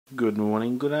Good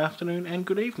morning, good afternoon, and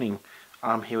good evening.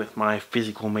 I'm here with my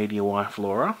physical media wife,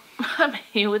 Laura. I'm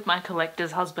here with my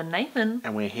collector's husband, Nathan.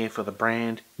 And we're here for the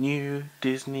brand new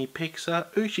Disney Pixar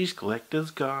Ooshies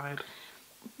Collector's Guide.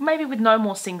 Maybe with no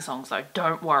more sing-songs, though.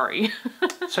 Don't worry.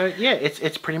 So, yeah,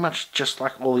 it's pretty much just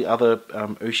like all the other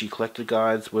Ooshie Collector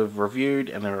Guides we've reviewed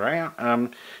and they're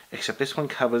out. Except this one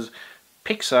covers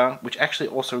Pixar, which actually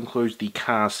also includes the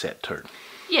Cars set too.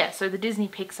 Yeah, so the Disney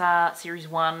Pixar Series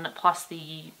 1 plus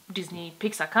the Disney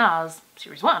Pixar Cars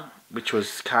Series 1. Which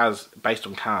was Cars based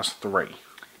on Cars 3.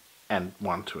 And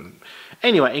 1, 2, and...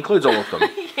 Anyway, it includes all of them.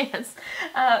 Yes.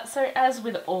 So as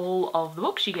with all of the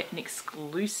books, you get an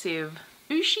exclusive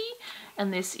Ooshie.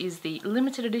 And this is the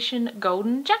limited edition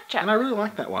Golden Jack Jack. And I really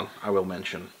like that one, I will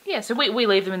mention. Yeah, so we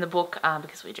leave them in the book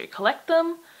because we do collect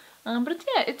them. But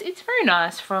it's very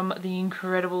nice from The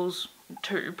Incredibles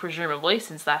 2, presumably,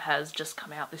 since that has just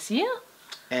come out this year.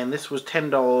 And this was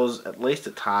 $10 at least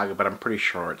at Target, but I'm pretty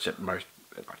sure it's at most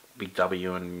like Big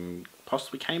W and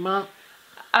possibly Kmart.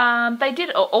 They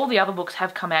did. All the other books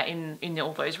have come out in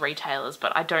all those retailers,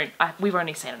 but we've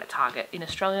only seen it at Target in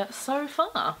Australia so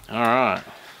far. All right.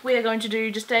 We are going to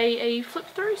do just a flip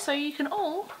through so you can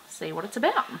all see what it's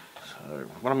about. So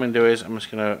what I'm going to do is I'm just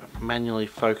going to manually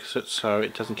focus it so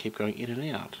it doesn't keep going in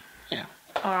and out. Yeah.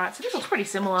 Alright, so this looks pretty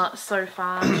similar so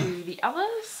far to the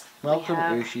others. Welcome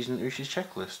Ooshies and Ooshies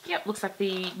Checklist. Yep, looks like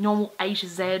the normal A to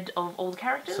Z of all the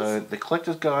characters. So the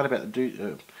collector's guide about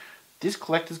this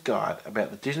collector's guide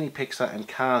about the Disney Pixar and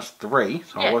Cars 3.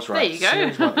 So I was right. There you go.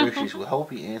 Series 1 Ooshies will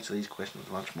help you answer these questions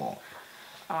much more.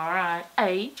 Alright,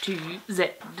 A to Z.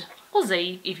 Or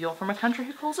Z, if you're from a country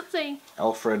who calls it Z.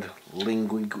 Alfred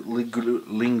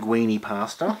Linguini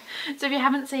Pasta. So if you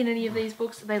haven't seen any of these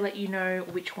books, they let you know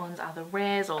which ones are the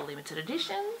rares or limited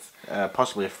editions.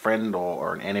 Possibly a friend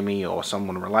or an enemy or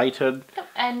someone related. Yep,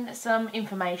 and some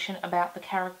information about the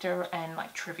character and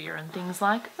like trivia and things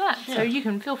like that. Yeah. So you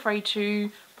can feel free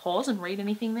to pause and read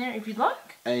anything there if you'd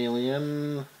like.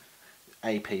 Alien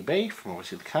APB from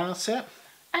obviously the car set.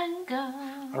 Anger.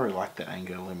 I really like that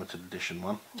Anger limited edition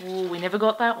one. Oh, we never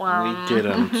got that one. We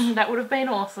didn't. That would have been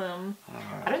awesome.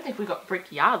 Right. I don't think we got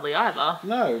Brick Yardley either.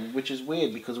 No, which is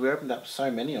weird because we opened up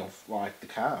so many of like the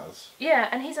cars. Yeah,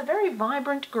 and he's a very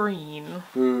vibrant green.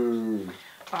 Boo.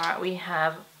 Alright, we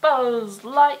have Buzz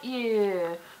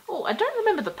Lightyear. Oh, I don't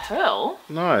remember the Pearl.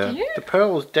 No, do you? The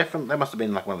Pearl was definitely, that must have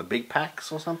been like one of the big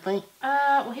packs or something.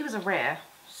 Well, he was a rare,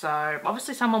 so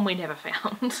obviously someone we never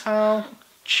found. Oh.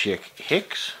 Chick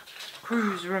Hicks.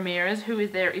 Cruz Ramirez, who is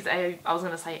there is I was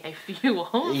going to say a few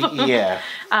of. Yeah.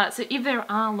 So if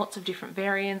there are lots of different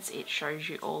variants, it shows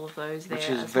you all of those there.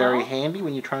 Which is very handy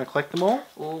when you're trying to collect them all.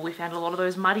 Oh, we found a lot of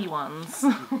those muddy ones.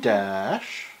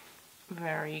 Dash.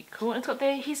 Very cool. It's got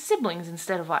his siblings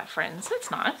instead of like friends. That's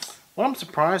nice. What I'm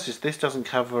surprised is this doesn't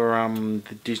cover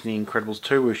the Disney Incredibles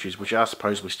 2 issues, which are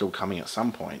supposedly still coming at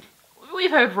some point. We've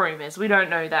heard rumours. We don't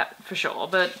know that for sure,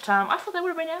 but I thought they would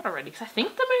have been out already because I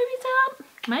think the movie's out.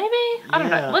 Maybe? I don't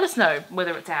know. Let us know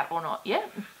whether it's out or not yet.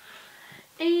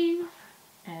 Eve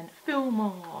and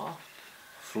Fillmore.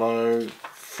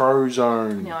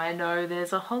 Frozone. Now I know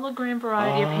there's a hologram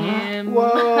variety of him.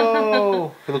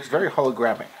 Whoa! He looks very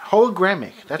hologramic.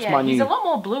 Hologramic. That's my new... he's a lot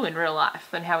more blue in real life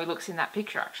than how he looks in that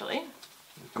picture, actually.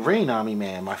 Green Army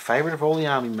Man. My favourite of all the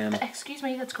Army Men. Excuse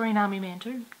me, that's Green Army Man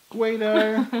too.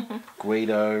 Guido.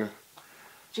 Guido.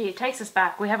 Gee, it takes us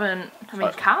back. We haven't... I mean,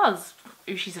 Cars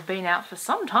Ooshies have been out for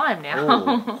some time now.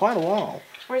 Ooh, quite a while.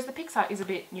 Whereas the Pixar is a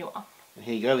bit newer. And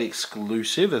here you go, the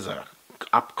exclusive. There's a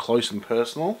up close and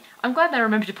personal. I'm glad they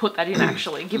remembered to put that in,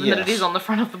 actually, given that it is on the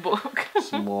front of the book.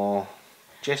 Some more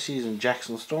Jessies and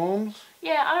Jackson Storms.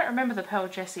 Yeah, I don't remember the Pearl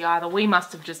Jessie either. We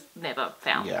must have just never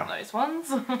found those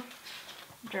ones.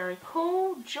 Very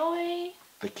cool. Joy.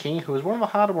 The King, who was one of the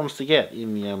harder ones to get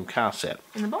in the car set.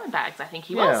 In the blind bags, I think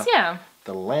he was, yeah.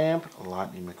 The Lamp,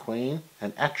 Lightning McQueen,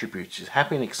 and attributes. She's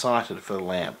happy and excited for the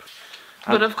lamp.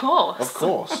 But of course. Of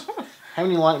course. How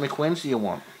many Lightning McQueens do you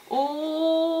want?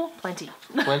 Oh, plenty.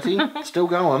 Plenty? Still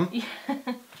going? Yeah.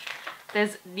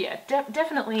 There's,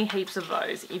 definitely heaps of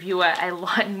those. If you are a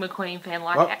Lightning McQueen fan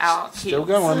like our kids. Still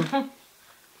going.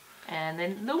 And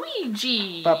then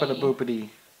Luigi. Boopity.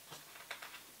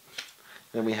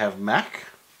 Then we have Mac.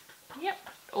 Yep.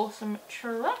 Awesome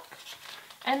truck.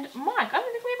 And Mike. I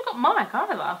don't think we ever got Mike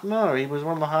either. No, he was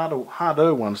one of the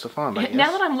harder ones to find, I guess.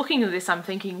 Now that I'm looking at this, I'm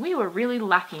thinking we were really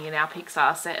lacking in our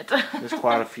Pixar set. There's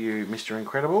quite a few Mr.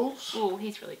 Incredibles. Oh,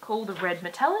 he's really cool. The red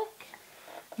metallic.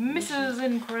 Mrs.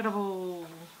 Incredible.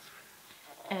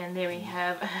 And there we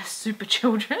have Super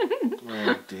Children.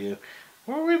 Oh dear.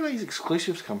 Where did these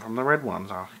exclusives come from? The red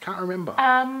ones? I can't remember.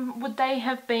 Would they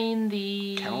have been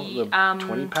the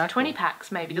 20 pack? 20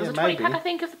 packs maybe. There was a Yeah, 20 pack maybe. I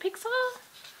think of the Pixar,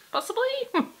 possibly.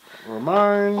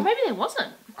 Ramon. Or maybe there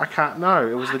wasn't. I can't know.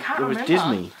 It was I can't remember.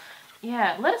 Disney.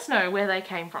 Yeah, let us know where they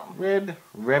came from. Red,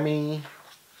 Remy,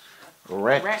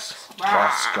 Rex, Rex.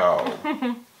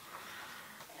 Roscoe.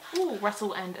 Ooh,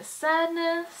 Russell and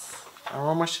Sadness. We're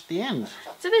almost at the end.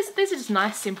 So these are just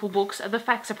nice, simple books. The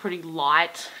facts are pretty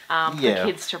light for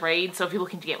kids to read. So if you're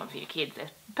looking to get one for your kids, they're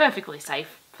perfectly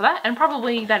safe for that. And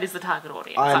probably that is the target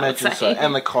audience, I would imagine say. so.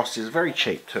 And the cost is very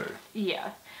cheap too. Yeah.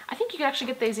 I think you can actually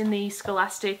get these in the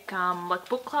Scholastic like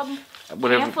book club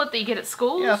Whatever. pamphlet that you get at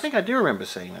schools. Yeah, I think I do remember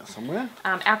seeing that somewhere.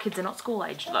 Our kids are not school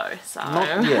aged though, so...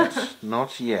 Not yet.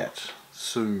 Not yet.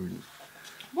 Soon.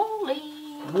 Wally.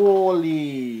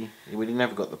 Wally. We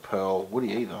never got the pearl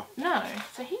Woody either. No,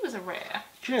 so he was a rare.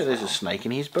 Do you know there's a snake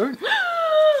in his boot?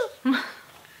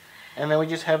 And then we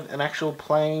just have an actual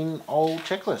plain old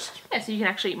checklist. Yeah, so you can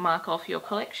actually mark off your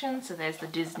collection. So there's the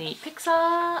Disney,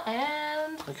 Pixar,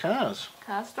 and The cars.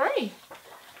 Cars 3.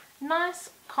 Nice,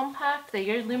 compact. There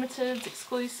you go, limiteds,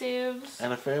 exclusives.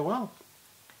 And a farewell.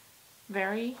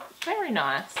 Very, very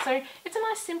nice. So it's a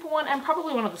nice simple one and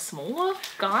probably one of the smaller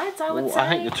guides, I would say. I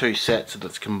think the two sets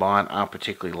that's combined aren't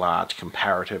particularly large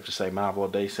comparative to, say, Marvel or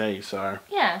DC, so...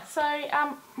 Yeah, so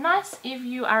nice if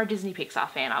you are a Disney Pixar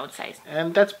fan, I would say.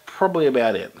 And that's probably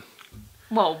about it.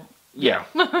 Well, yeah.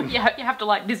 you have to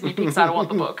like Disney Pixar to want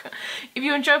the book. If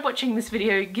you enjoyed watching this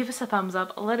video, give us a thumbs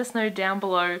up. Let us know down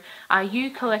below, are you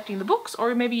collecting the books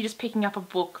or maybe you're just picking up a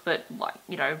book that, like,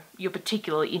 you know, you're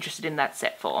particularly interested in that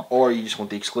set for? Or you just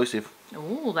want the exclusive.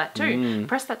 Ooh, that too.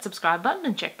 Press that subscribe button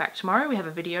and check back tomorrow. We have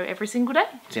a video every single day.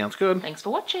 Sounds good. Thanks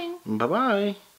for watching. Bye-bye.